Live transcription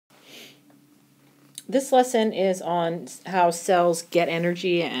This lesson is on how cells get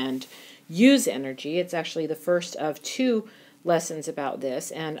energy and use energy. It's actually the first of two lessons about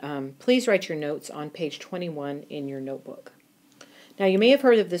this, and please write your notes on page 21 in your notebook. Now, you may have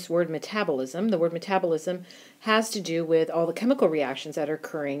heard of this word metabolism. The word metabolism has to do with all the chemical reactions that are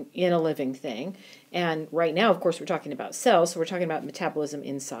occurring in a living thing. And right now, of course, we're talking about cells, so we're talking about metabolism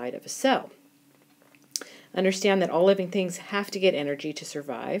inside of a cell. Understand that all living things have to get energy to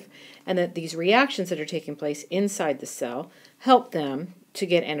survive, and that these reactions that are taking place inside the cell help them to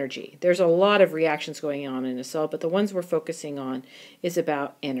get energy. There's a lot of reactions going on in a cell, but the ones we're focusing on is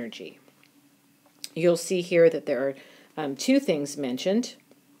about energy. You'll see here that there are two things mentioned,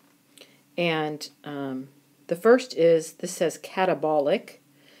 and the first is, this says catabolic.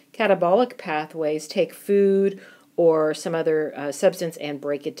 Catabolic pathways take food or some other substance and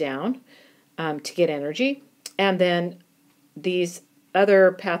break it down to get energy. And then these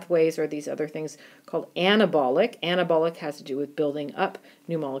other pathways, or these other things, called anabolic. Anabolic has to do with building up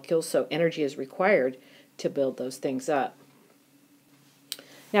new molecules, so energy is required to build those things up.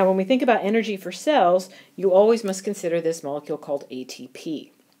 Now, when we think about energy for cells, you always must consider this molecule called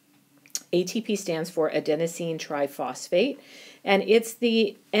ATP. ATP stands for adenosine triphosphate, and it's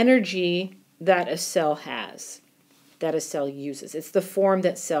the energy that a cell has, that a cell uses. It's the form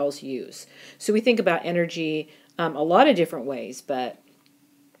that cells use. So we think about energy a lot of different ways, but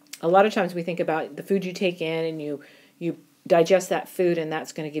a lot of times we think about the food you take in and you digest that food and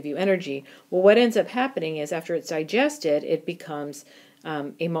that's going to give you energy. Well, what ends up happening is after it's digested, it becomes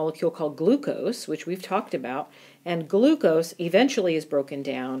a molecule called glucose, which we've talked about, and glucose eventually is broken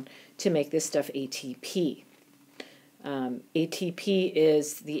down to make this stuff ATP. ATP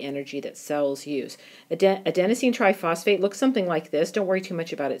is the energy that cells use. Adenosine triphosphate looks something like this. Don't worry too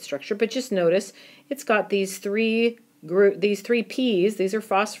much about its structure, but just notice it's got these three P's. These are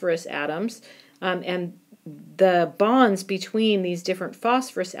phosphorus atoms, and the bonds between these different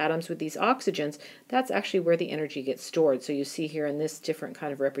phosphorus atoms with these oxygens, that's actually where the energy gets stored. So you see here in this different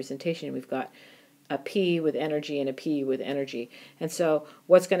kind of representation, we've got a P with energy and a P with energy. And so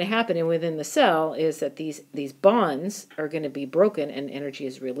what's going to happen within the cell is that these bonds are going to be broken and energy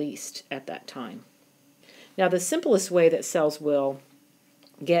is released at that time. Now, the simplest way that cells will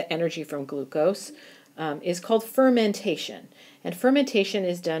get energy from glucose is called fermentation. And fermentation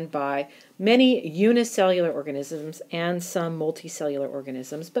is done by many unicellular organisms and some multicellular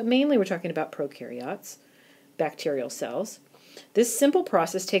organisms, but mainly we're talking about prokaryotes, bacterial cells. This simple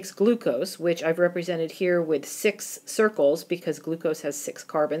process takes glucose, which I've represented here with 6 circles because glucose has 6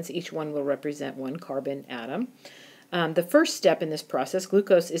 carbons. Each one will represent 1 carbon atom. The first step in this process,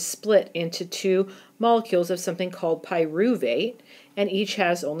 glucose is split into 2 molecules of something called pyruvate, and each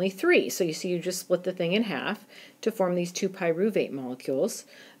has only 3. So you see you just split the thing in half to form these 2 pyruvate molecules.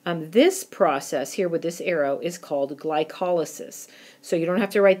 This process here with this arrow is called glycolysis. So you don't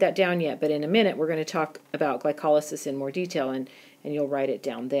have to write that down yet, but in a minute we're going to talk about glycolysis in more detail, and you'll write it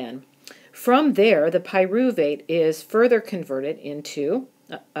down then. From there, the pyruvate is further converted into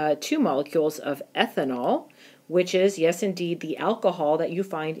 2 molecules of ethanol, which is, yes indeed, the alcohol that you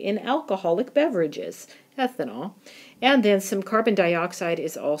find in alcoholic beverages, ethanol. And then some carbon dioxide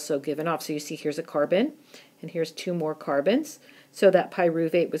is also given off. So you see here's a carbon, and here's 2 more carbons. So that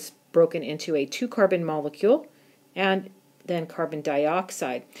pyruvate was broken into a 2-carbon molecule and then carbon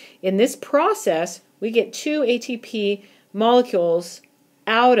dioxide. In this process, we get 2 ATP molecules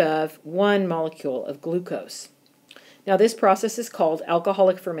out of 1 molecule of glucose. Now, this process is called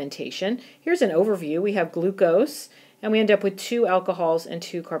alcoholic fermentation. Here's an overview. We have glucose, and we end up with 2 alcohols and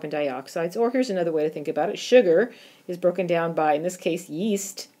 2 carbon dioxides. Or here's another way to think about it. Sugar is broken down by, in this case,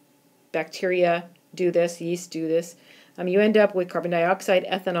 yeast. Bacteria do this, yeast do this. You end up with carbon dioxide,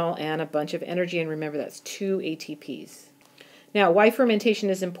 ethanol, and a bunch of energy, and remember that's 2 ATPs. Now, why fermentation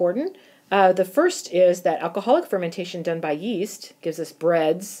is important? The first is that alcoholic fermentation done by yeast gives us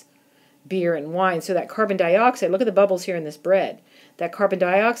breads, beer, and wine. So that carbon dioxide, look at the bubbles here in this bread. That carbon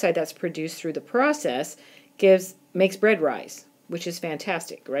dioxide that's produced through the process makes bread rise, which is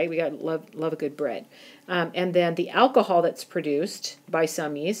fantastic, right? We got love a good bread. And then the alcohol that's produced by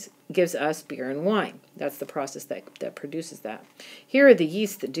some yeast gives us beer and wine. That's the process that produces that. Here are the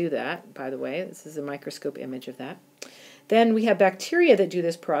yeast that do that, by the way. This is a microscope image of that. Then we have bacteria that do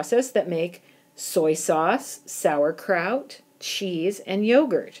this process that make soy sauce, sauerkraut, cheese, and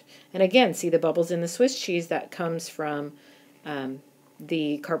yogurt. And again, see the bubbles in the Swiss cheese? That comes from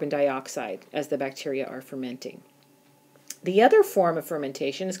the carbon dioxide as the bacteria are fermenting. The other form of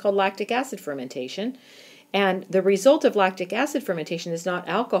fermentation is called lactic acid fermentation, And the result of lactic acid fermentation is not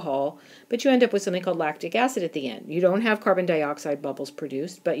alcohol, but you end up with something called lactic acid at the end. You don't have carbon dioxide bubbles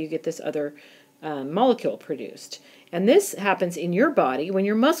produced, but you get this other molecule produced. And this happens in your body when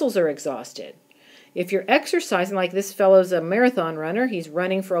your muscles are exhausted. If you're exercising, like this fellow's a marathon runner, he's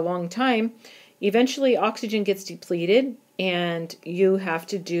running for a long time, eventually oxygen gets depleted and you have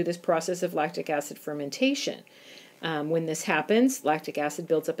to do this process of lactic acid fermentation. When this happens, lactic acid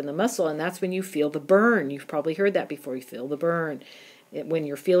builds up in the muscle, and that's when you feel the burn. You've probably heard that before, you feel the burn. When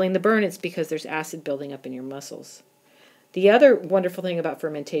you're feeling the burn, it's because there's acid building up in your muscles. The other wonderful thing about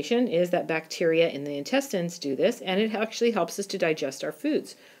fermentation is that bacteria in the intestines do this, and it actually helps us to digest our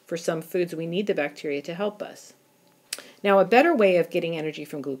foods. For some foods, we need the bacteria to help us. Now, a better way of getting energy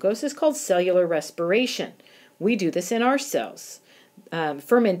from glucose is called cellular respiration. We do this in our cells.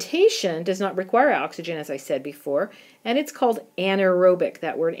 Fermentation does not require oxygen, as I said before, and it's called anaerobic.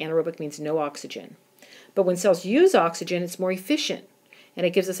 That word anaerobic means no oxygen. But when cells use oxygen, it's more efficient, and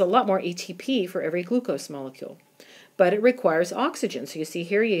it gives us a lot more ATP for every glucose molecule. But it requires oxygen. So you see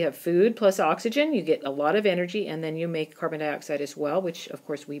here you have food plus oxygen, you get a lot of energy, and then you make carbon dioxide as well, which of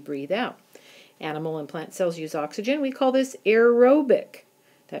course we breathe out. Animal and plant cells use oxygen. We call this aerobic.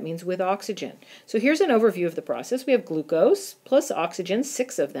 That means with oxygen. So here's an overview of the process. We have glucose plus oxygen,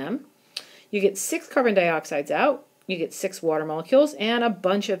 6 of them. You get 6 carbon dioxides out, you get 6 water molecules, and a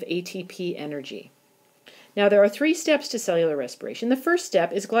bunch of ATP energy. Now there are 3 steps to cellular respiration. The first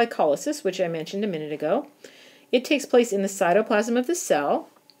step is glycolysis, which I mentioned a minute ago. It takes place in the cytoplasm of the cell.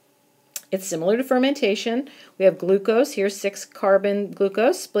 It's similar to fermentation. We have glucose, here's 6 carbon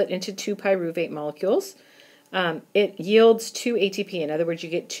glucose split into 2 pyruvate molecules. It yields 2 ATP. In other words, you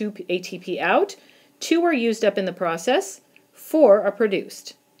get 2 ATP out. 2 are used up in the process. 4 are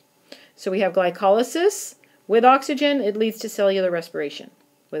produced. So we have glycolysis. With oxygen, it leads to cellular respiration.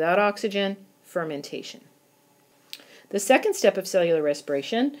 Without oxygen, fermentation. The second step of cellular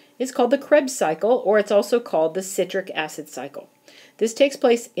respiration is called the Krebs cycle, or it's also called the citric acid cycle. This takes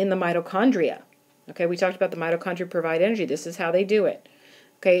place in the mitochondria. Okay, we talked about the mitochondria provide energy. This is how they do it.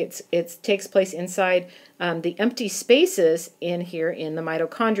 Okay, it takes place inside the empty spaces in here in the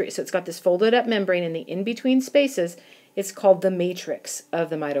mitochondria. So it's got this folded up membrane in the in-between spaces. It's called the matrix of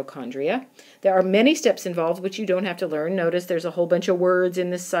the mitochondria. There are many steps involved which you don't have to learn. Notice there's a whole bunch of words in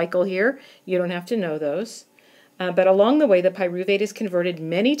this cycle here. You don't have to know those. But along the way, the pyruvate is converted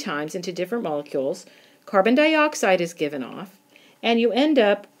many times into different molecules. Carbon dioxide is given off, and you end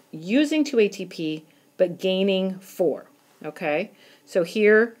up using 2 ATP but gaining 4. Okay, so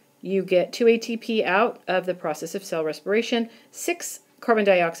here you get 2 ATP out of the process of cell respiration. 6 carbon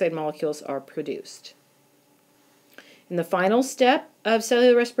dioxide molecules are produced. In the final step of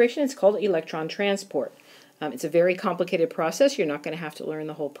cellular respiration, it's called electron transport. It's a very complicated process. You're not going to have to learn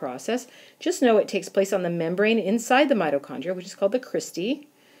the whole process. Just know it takes place on the membrane inside the mitochondria, which is called the cristae.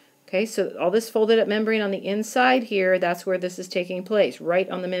 Okay, so all this folded up membrane on the inside here, that's where this is taking place, right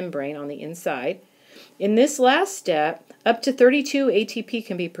on the membrane on the inside. In this last step, up to 32 ATP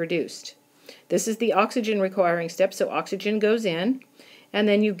can be produced. This is the oxygen requiring step, so oxygen goes in, and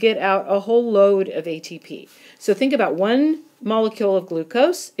then you get out a whole load of ATP. So think about 1 molecule of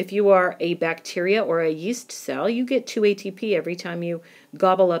glucose. If you are a bacteria or a yeast cell, you get 2 ATP every time you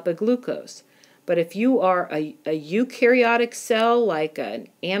gobble up a glucose. But if you are a eukaryotic cell, like an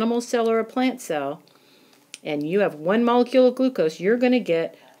animal cell or a plant cell, and you have 1 molecule of glucose, you're going to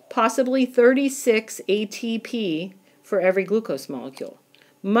get possibly 36 ATP for every glucose molecule.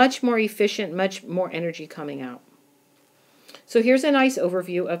 Much more efficient, much more energy coming out. So here's a nice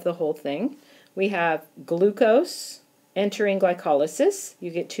overview of the whole thing. We have glucose entering glycolysis.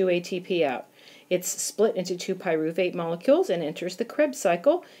 You get 2 ATP out. It's split into 2 pyruvate molecules and enters the Krebs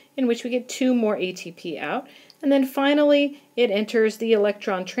cycle, in which we get 2 more ATP out. And then finally, it enters the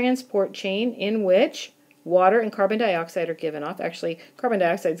electron transport chain, in which water and carbon dioxide are given off. Actually, carbon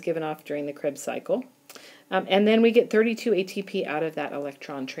dioxide is given off during the Krebs cycle. And then we get 32 ATP out of that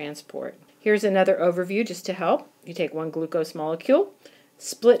electron transport. Here's another overview just to help. You take 1 glucose molecule,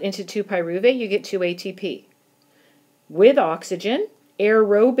 split into 2 pyruvate, you get 2 ATP. With oxygen,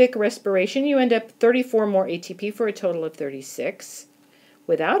 aerobic respiration, you end up 34 more ATP for a total of 36.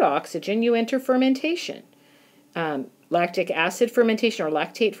 Without oxygen, you enter fermentation. Lactic acid fermentation or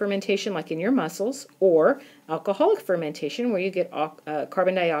lactate fermentation, like in your muscles, or alcoholic fermentation, where you get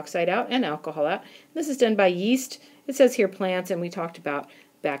carbon dioxide out and alcohol out. This is done by yeast. It says here plants, and we talked about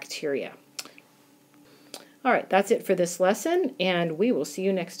bacteria. All right, that's it for this lesson, and we will see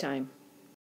you next time.